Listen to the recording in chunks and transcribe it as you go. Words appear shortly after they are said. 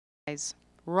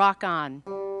Rock on.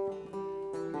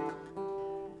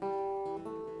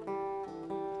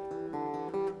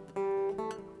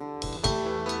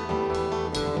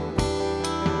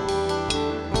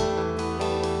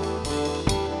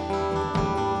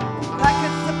 Back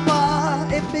at the bar,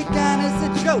 it began as a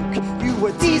joke. You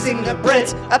were teasing the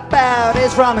Brit about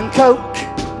his rum and coke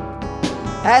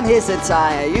and his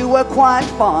attire. You were quite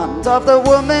fond of the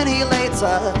woman he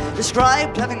later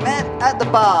described having met at the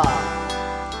bar.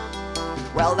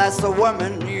 Well, that's the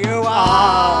woman you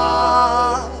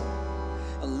are.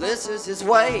 And this is his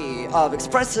way of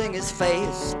expressing his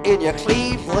faith in your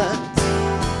Cleveland.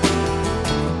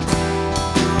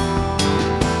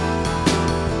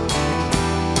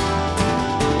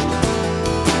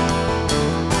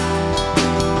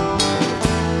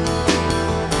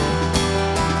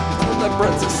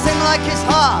 To sing like his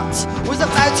heart was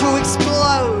about to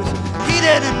explode. He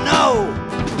didn't know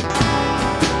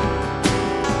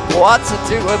what to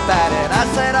do about it. I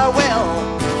said I will.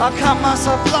 I'll count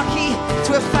myself lucky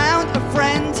to have found a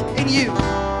friend in you.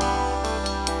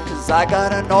 'Cause I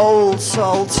got an old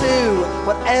soul too.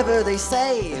 Whatever they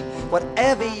say,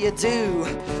 whatever you do,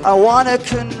 I wanna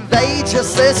convey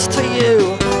just this to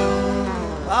you.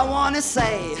 I wanna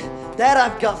say that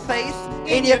I've got faith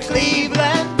in your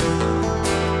Cleveland.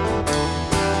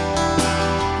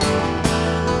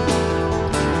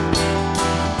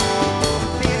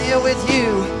 With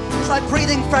you, it's like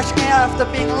breathing fresh air after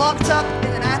being locked up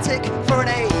in an attic for an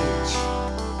age.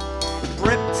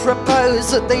 Brit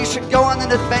proposed that they should go on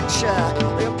an adventure.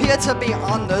 They appear to be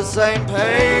on the same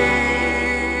page.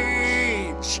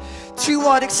 To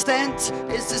what extent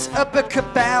is this a book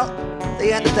about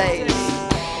the end of days?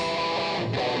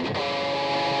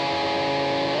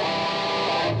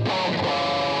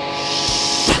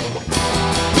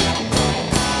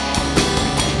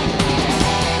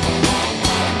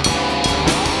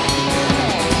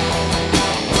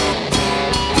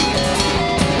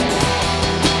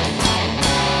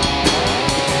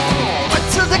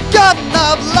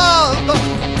 Of love,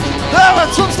 there are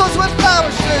tombstones where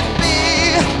flowers should be.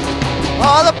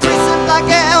 All the priests in black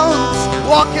gowns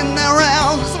walking their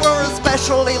rounds were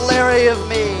especially leery of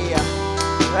me,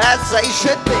 as they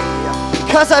should be,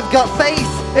 'cause I've got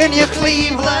faith in you,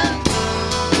 Cleveland.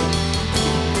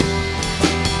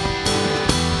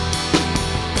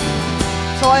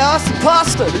 So I asked the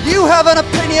pastor, do you have an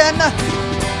opinion?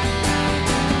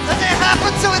 Does it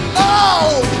happen to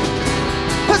involve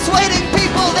persuading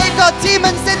people they've got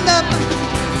demons in them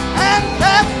and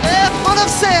that they're full of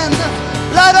sin,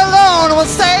 let alone will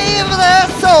save their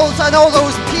souls? I know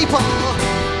those people,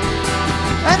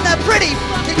 and they're pretty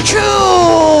fucking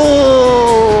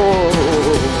cool.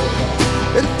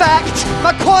 In fact,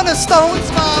 my cornerstones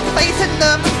are faith in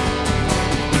them.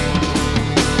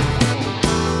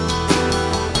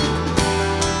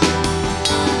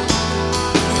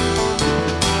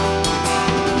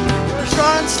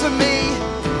 Assurance to me,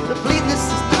 the bleakness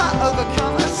has not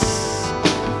overcome us.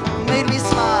 Made me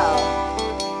smile.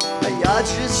 You're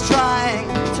just trying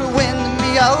to win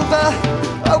me over.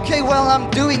 Okay, well, I'm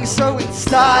doing so in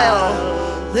style.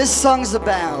 This song's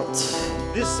about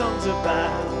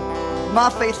my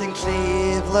faith in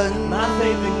Cleveland. My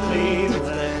faith in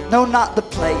Cleveland. No, not the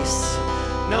place.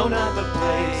 No, not the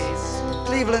place.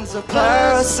 Cleveland's a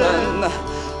person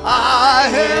I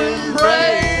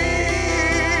embrace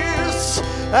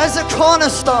as a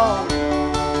cornerstone.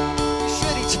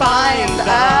 Should each find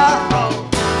out.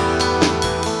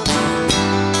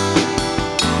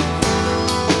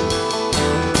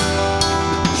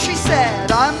 She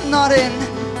said, I'm not in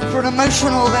for an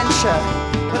emotional venture,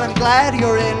 but I'm glad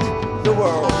you're in the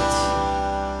world.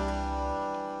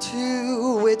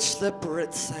 To which the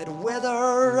Brit said, whether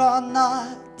or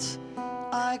not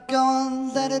I go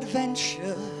on that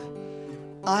adventure,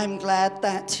 I'm glad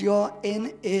that you're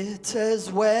in it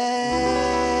as well.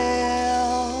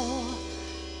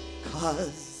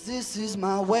 'Cause this is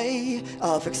my way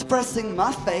of expressing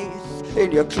my faith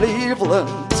in your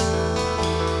Cleveland.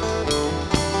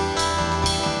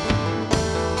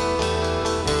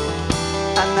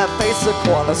 And that faith's a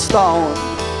cornerstone.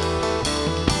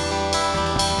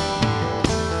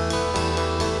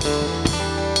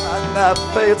 And that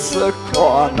faith's a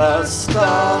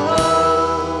cornerstone.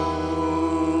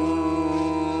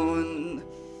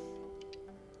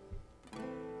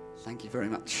 Thank you very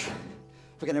much.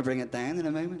 We're going to bring it down in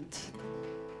a moment.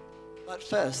 But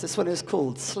first, this one is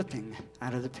called Slipping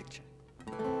Out of the Picture.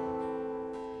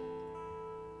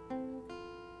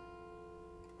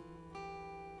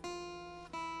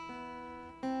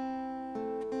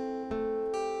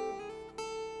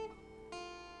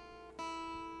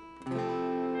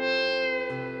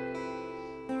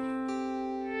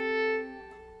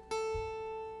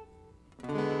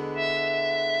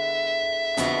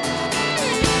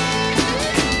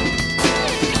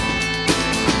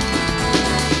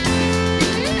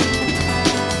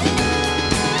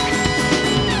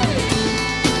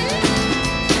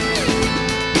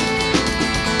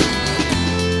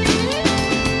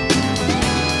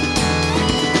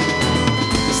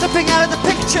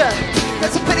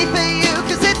 It's a pity for you,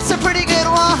 cause it's a pretty good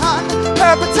one.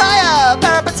 Peripatire,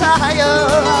 peripatire.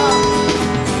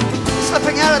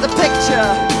 Slipping out of the picture.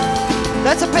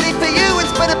 That's a pity for you,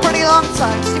 it's been a pretty long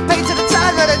time since you painted a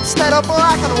tan red instead of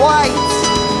black and white.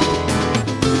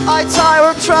 I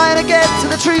tire of trying to get to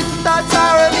the truth, and I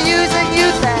tire of using you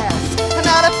there. An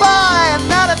alibi, an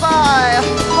alibi. I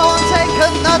won't take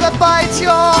another bite,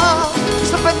 you're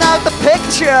slipping out the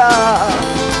picture.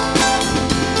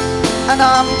 And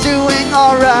I'm doing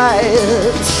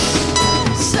alright.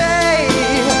 Say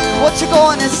what you're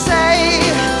going to say.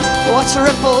 Watch the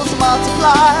ripples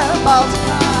multiply,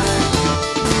 multiply.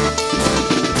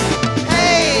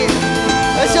 Hey,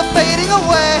 as you're fading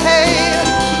away,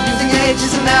 using age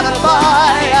as an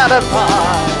alibi,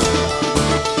 alibi.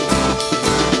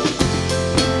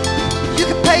 You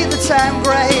can paint the town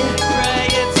grey.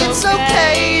 It's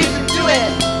okay, you can do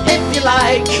it if you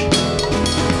like.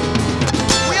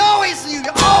 We always knew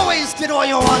you always did all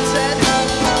you wanted.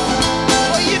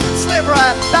 Well, you can slip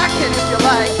right back in if you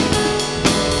like.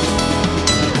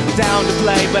 Down to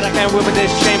play, but I can't win with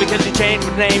this chain because you changed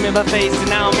my name in my face, and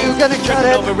now I'm gonna cut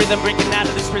it over rhythm, breaking out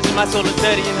of this prison. My soul is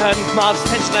dirty and hurting. Mob's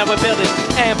tension that we're building.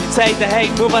 Amputate the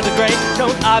hate, move on to great.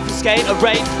 Don't obfuscate a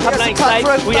rate. I'm blank slate.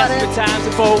 We had some good times,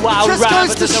 and for a while we ride,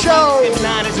 but there's no way to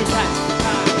nine as we pass.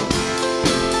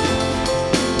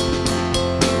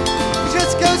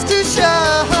 Just goes to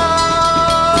show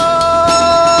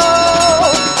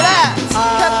that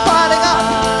kept piling up,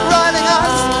 riding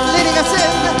us, leading us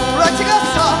in, writing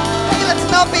us off. Hey, let's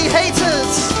not be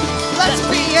haters, let's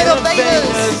be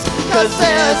innovators, cause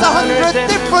there's 100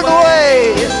 different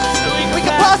ways we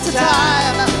can pass the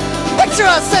time. Picture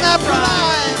us in our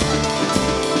prime.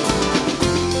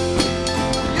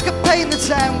 You can paint the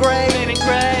town grey. Painting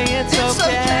grey, it's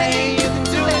okay. You can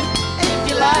do it if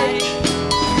you like.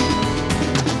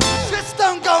 Just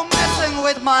don't go messing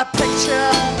with my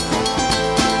picture.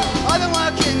 I've been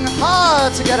working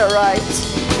hard to get it right.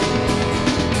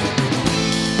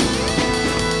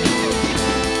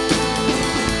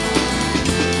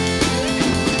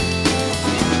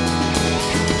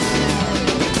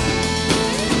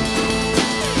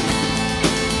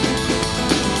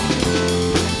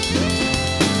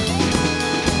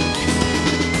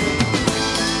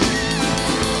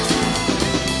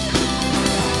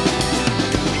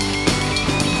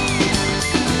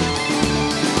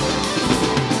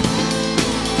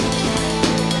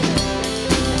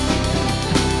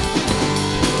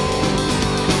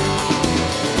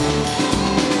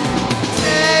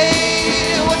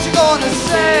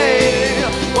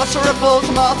 Watch the ripples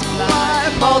multiply,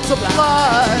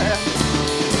 multiply.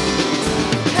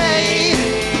 Hey,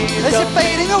 as you're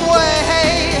fading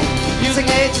away, using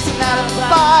age as an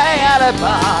alibi,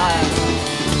 alibi.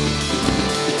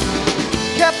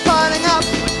 Kept piling up,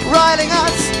 riding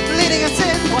us, leading us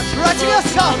in, writing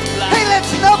us off. Hey,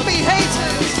 let's not be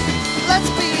haters, let's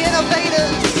be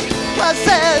innovators, cause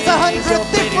there's 100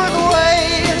 different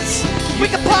ways we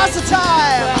can pass the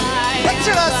time.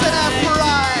 Picture us in our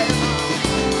prime.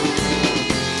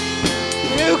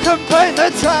 You can paint the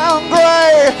town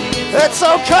grey. It's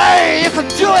okay, you can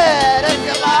do it